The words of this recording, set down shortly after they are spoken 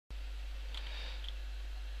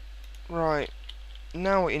Right,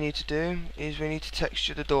 now what you need to do is we need to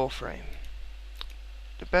texture the door frame.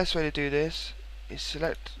 The best way to do this is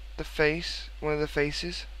select the face, one of the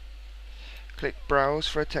faces, click browse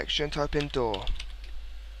for a texture and type in door.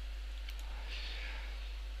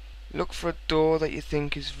 Look for a door that you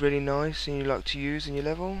think is really nice and you like to use in your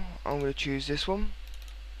level. I'm going to choose this one.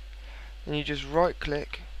 Then you just right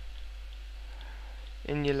click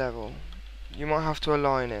in your level. You might have to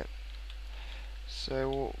align it.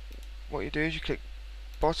 So what you do is you click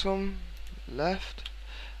bottom, left.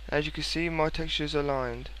 As you can see, my texture is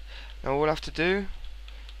aligned. Now all I have to do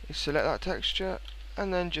is select that texture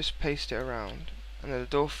and then just paste it around, and then the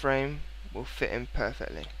door frame will fit in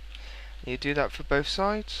perfectly. You do that for both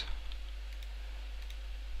sides,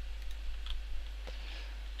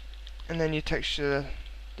 and then you texture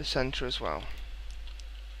the center as well.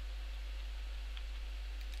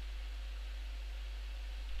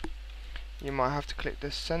 You might have to click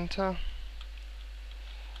this center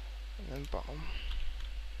and then bottom.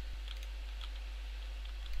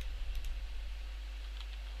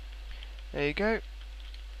 There you go.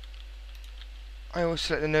 I always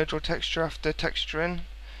select the no draw texture after texturing.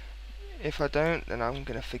 If I don't, then I'm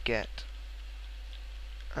going to forget,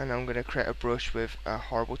 and I'm going to create a brush with a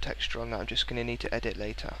horrible texture on that I'm just going to need to edit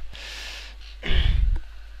later.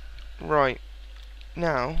 Right,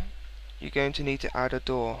 now you're going to need to add a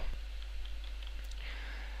door.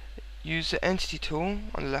 Use the entity tool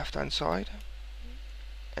on the left hand side,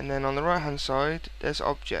 and then on the right hand side there's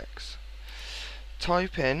objects.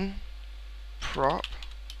 Type in prop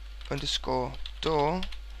underscore door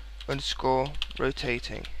underscore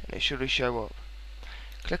rotating, and it should show up.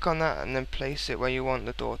 Click on that and then place it where you want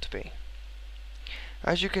the door to be.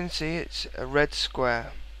 As you can see, it's a red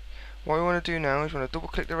square. What we want to do now is we want to double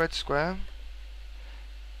click the red square,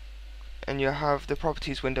 and you have the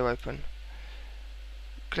properties window open.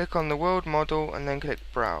 Click on the world model and then click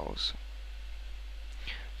browse.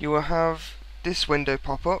 You will have this window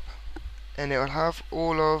pop up, and it will have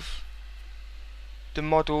all of the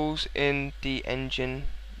models in the engine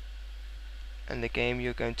and the game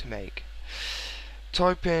you're going to make.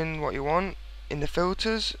 Type in what you want. In the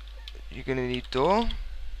filters you're going to need door,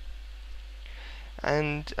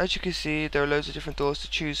 and as you can see there are loads of different doors to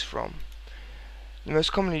choose from. The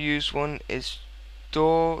most commonly used one is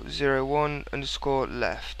door 01 underscore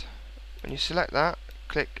left. When you select that,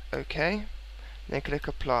 click OK, then click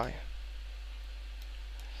apply.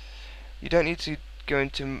 You don't need to go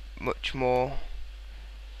into much more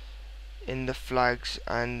in the flags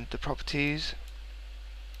and the properties.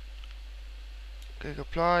 Click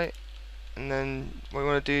apply, and then what you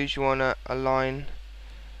want to do is you want to align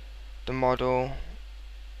the model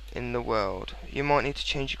in the world. You might need to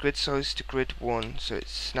change your grid size to grid 1 so it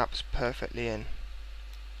snaps perfectly in.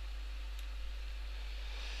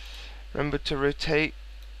 Remember to rotate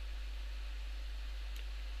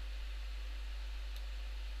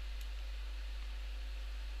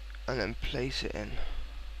and then place it in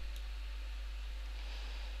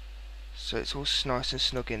so it's all nice and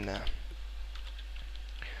snug in there.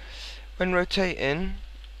 When rotating,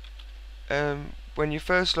 when you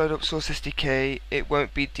first load up Source SDK, it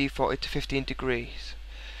won't be defaulted to 15 degrees.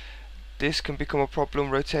 This can become a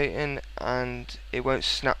problem rotating, and it won't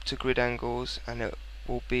snap to grid angles, and it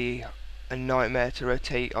will be a nightmare to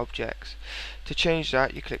rotate objects. To change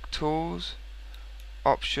that, you click Tools,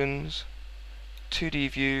 Options,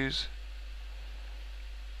 2D Views,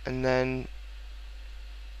 and then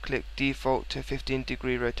click Default to 15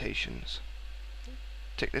 degree rotations.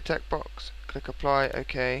 Tick the text box, click Apply,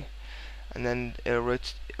 OK, and then it'll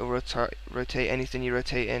rotate anything you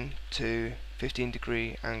rotate in to 15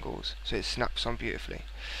 degree angles, so it snaps on beautifully.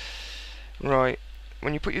 Right,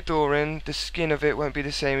 when you put your door in, the skin of it won't be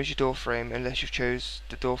the same as your door frame unless you've chose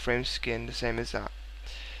the door frame skin the same as that.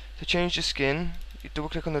 To change the skin, you double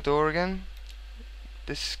click on the door again,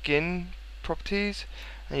 the skin properties,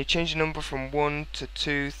 and you change the number from 1 to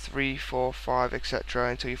 2, 3, 4, 5, etc.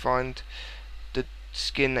 until you find the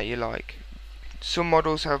skin that you like. Some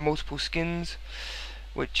models have multiple skins,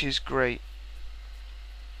 which is great,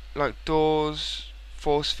 like doors,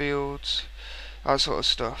 force fields, that sort of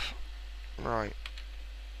stuff. Right.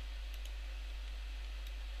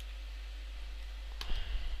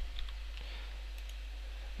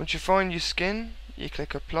 Once you find your skin, you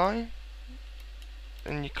click apply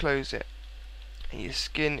and you close it, and your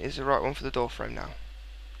skin is the right one for the door frame now.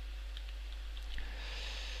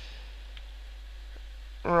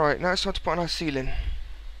 Right, now it's time to put on our ceiling.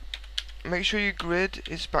 Make sure your grid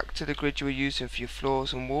is back to the grid you were using for your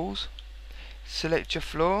floors and walls. Select your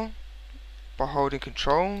floor by holding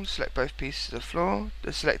Control, select both pieces of the floor.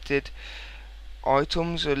 The selected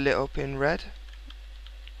items are lit up in red.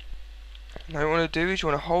 Now what you want to do is you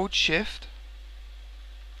want to hold shift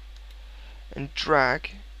and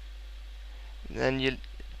drag, and then you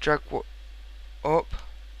drag up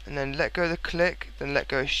and then let go of the click, then let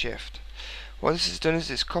go of shift. What this has done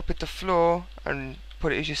is it's copied the floor and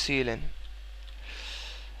put it as your ceiling.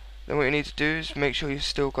 Then what you need to do is make sure you've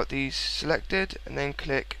still got these selected and then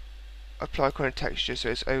click apply current texture so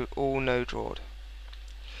it's all no drawed.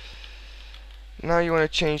 Now you want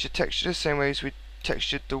to change the texture the same way as we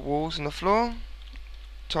textured the walls and the floor.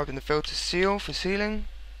 Type in the filter seal for ceiling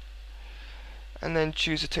and then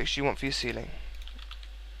choose the texture you want for your ceiling.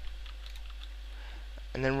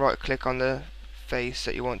 And then right click on the face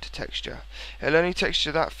that you want to texture. It'll only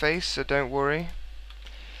texture that face, so don't worry.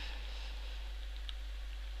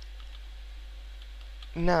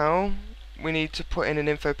 Now we need to put in an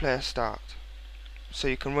info player start so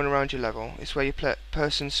you can run around your level. It's where your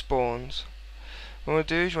person spawns. What you want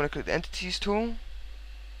to do is you want to click the entities tool,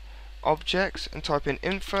 objects, and type in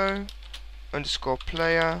info underscore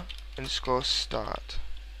player underscore start.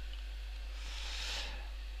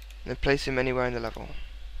 And then place him anywhere in the level.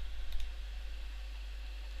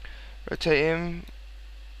 Rotate him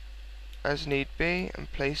as need be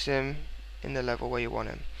and place him in the level where you want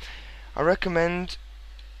him. I recommend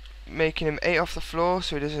making him 8 off the floor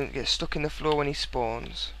so he doesn't get stuck in the floor when he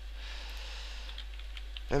spawns.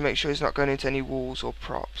 And make sure he's not going into any walls or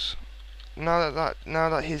props. Now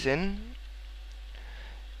that he's in,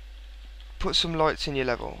 put some lights in your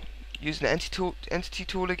level. Using the entity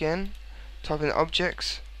tool again, type in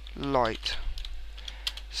objects, light.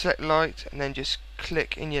 Select light and then just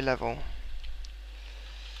click in your level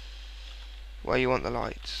where you want the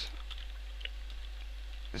lights.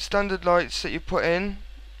 The standard lights that you put in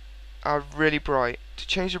are really bright. To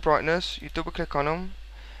change the brightness, you double click on them,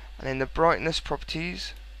 and in the brightness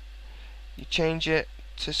properties you change it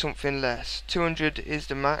to something less. 200 is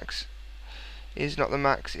the max, is not the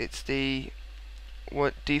max, it's the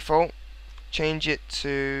default. Change it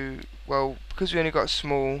to, well, because we only got a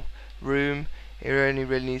small room, it only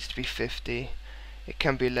really needs to be 50. It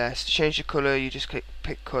can be less. To change the colour, you just click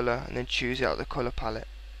pick colour and then choose it out of the colour palette.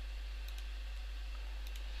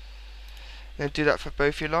 Then do that for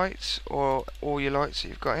both your lights or all your lights that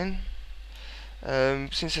you've got in.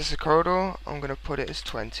 Since it's a corridor, I'm going to put it as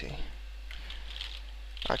 20.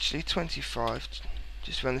 Actually 25,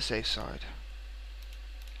 just to be on the safe side.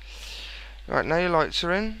 Right, now your lights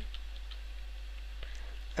are in.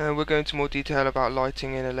 We'll go into more detail about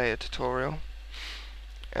lighting in a later tutorial.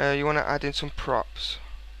 You want to add in some props.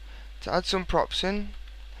 To add some props in,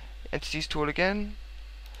 entities tool again,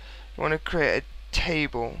 you want to create a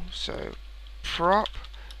table. So prop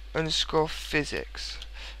underscore physics,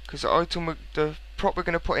 because the prop we're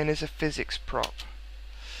going to put in is a physics prop.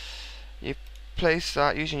 You place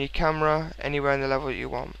that using your camera anywhere in the level that you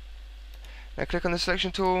want. Now click on the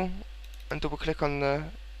selection tool and double click on the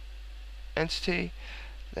entity,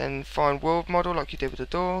 then find world model like you did with the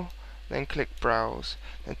door, then click browse,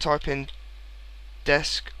 then type in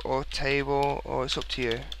desk or table, or it's up to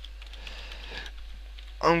you.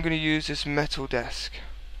 I'm going to use this metal desk.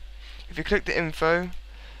 If you click the info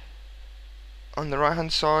on the right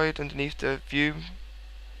hand side underneath the view,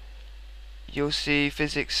 you'll see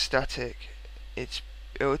physics static. It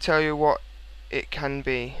will tell you what it can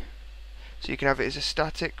be. So you can have it as a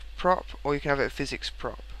static prop or you can have it a physics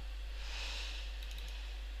prop.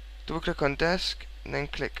 Double click on desk and then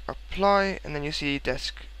click apply, and then you see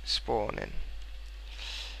desk spawning.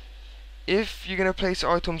 If you're going to place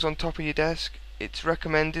items on top of your desk, it's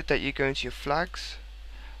recommended that you go into your flags,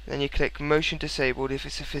 then you click motion disabled if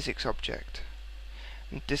it's a physics object,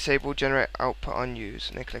 and disable generate output on use,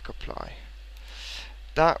 and then click apply.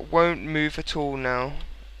 That won't move at all now,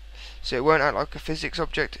 so it won't act like a physics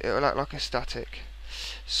object, it will act like a static.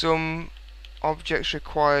 Some objects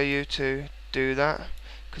require you to do that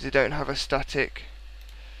because they don't have a static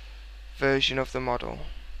version of the model.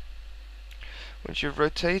 Once you've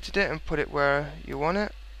rotated it and put it where you want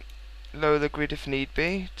it, lower the grid if need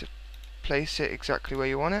be to place it exactly where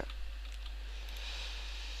you want it.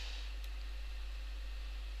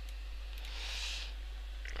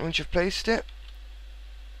 Once you've placed it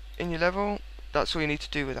in your level, that's all you need to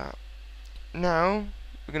do with that. Now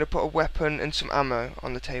we're going to put a weapon and some ammo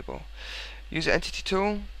on the table. Use the entity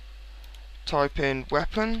tool, type in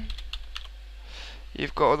weapon.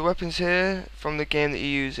 You've got all the weapons here from the game that you're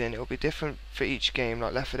using. It will be different for each game,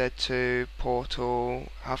 like Left 4 Dead 2, Portal,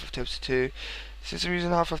 Half-Life 2 Episode 2. Since I'm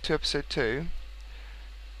using Half-Life 2 Episode 2,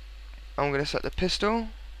 I'm going to set the pistol, and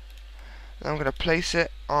I'm going to place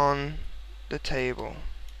it on the table.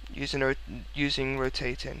 using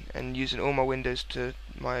rotating and using all my windows to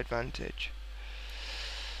my advantage.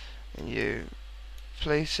 And you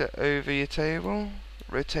place it over your table,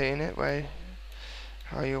 rotating it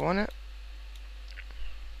how you want it.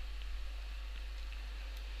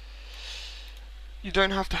 You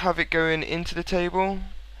don't have to have it going into the table,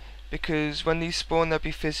 because when these spawn there'll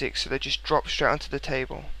be physics, so they just drop straight onto the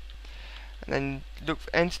table. And then look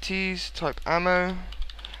for entities, type ammo,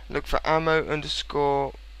 look for ammo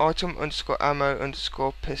underscore item underscore ammo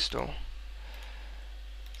underscore pistol,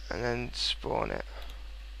 and then spawn it.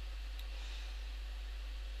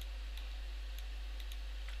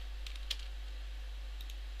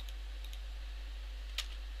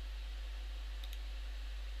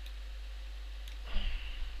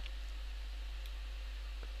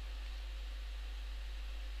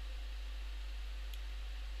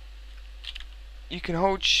 You can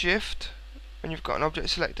hold shift when you've got an object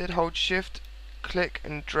selected, hold shift, click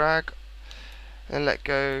and drag, and let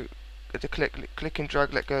go of the click and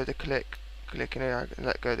drag, let go of the click and drag, and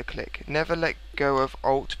let go of the click. Never let go of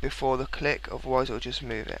alt before the click, otherwise it'll just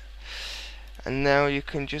move it. And now you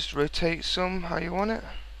can just rotate some how you want it.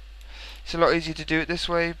 It's a lot easier to do it this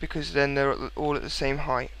way because then they're all at the same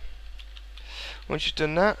height. Once you've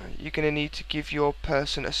done that, you're going to need to give your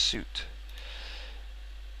person a suit.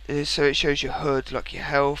 So it shows your HUD, like your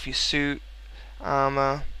health, your suit,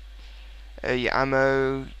 armor, your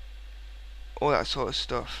ammo, all that sort of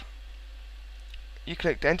stuff. You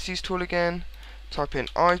click the entities tool again, type in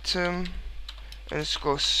item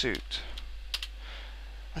underscore suit.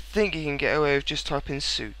 I think you can get away with just typing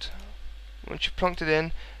suit. Once you've plunked it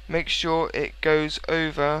in, make sure it goes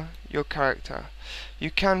over your character.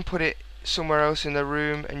 You can put it somewhere else in the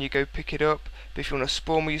room and you go pick it up, but if you want to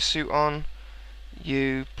spawn with your suit on,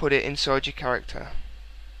 you put it inside your character.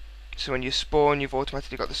 So when you spawn, you've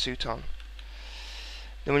automatically got the suit on.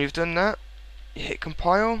 Then when you've done that, you hit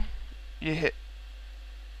compile. You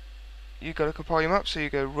got to compile your map, so you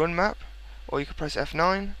go run map, or you can press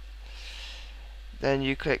F9. Then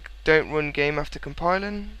you click don't run game after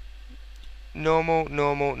compiling. Normal,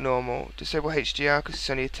 normal, normal. Disable HDR because it's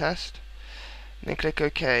only a test. And then click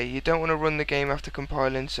OK. You don't want to run the game after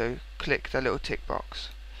compiling, so click that little tick box.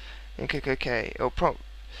 And click OK.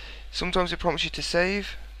 Sometimes it prompts you to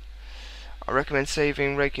save. I recommend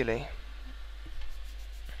saving regularly.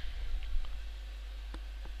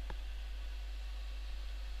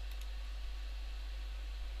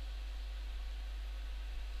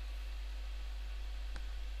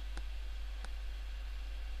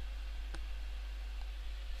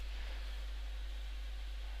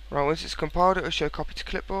 Right, once it's compiled, it will show copy to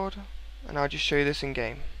clipboard, and I'll just show you this in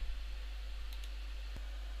game.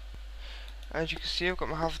 As you can see, I've got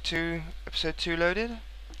my Half 2 episode 2 loaded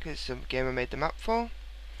because the game I made the map for.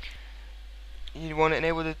 You want to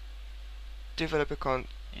enable the developer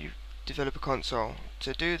console.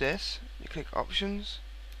 To do this, you click Options,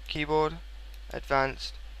 Keyboard,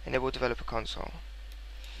 Advanced, Enable Developer Console.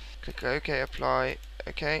 Click OK, Apply,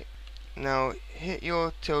 OK. Now hit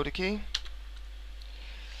your tilde key,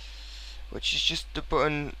 which is just the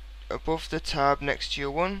button above the tab next to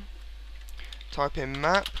your 1. Type in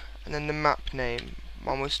map and then the map name.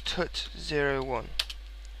 Mine was TUT01.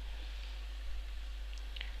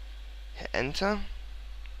 Hit enter.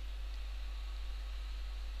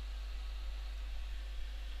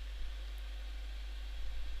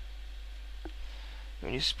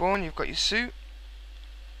 When you spawn, you've got your suit,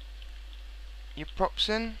 your props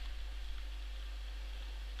in,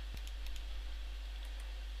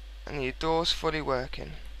 and your doors fully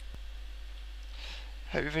working.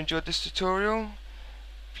 Hope you've enjoyed this tutorial.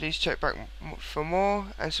 Please check back for more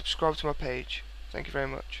and subscribe to my page. Thank you very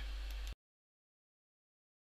much.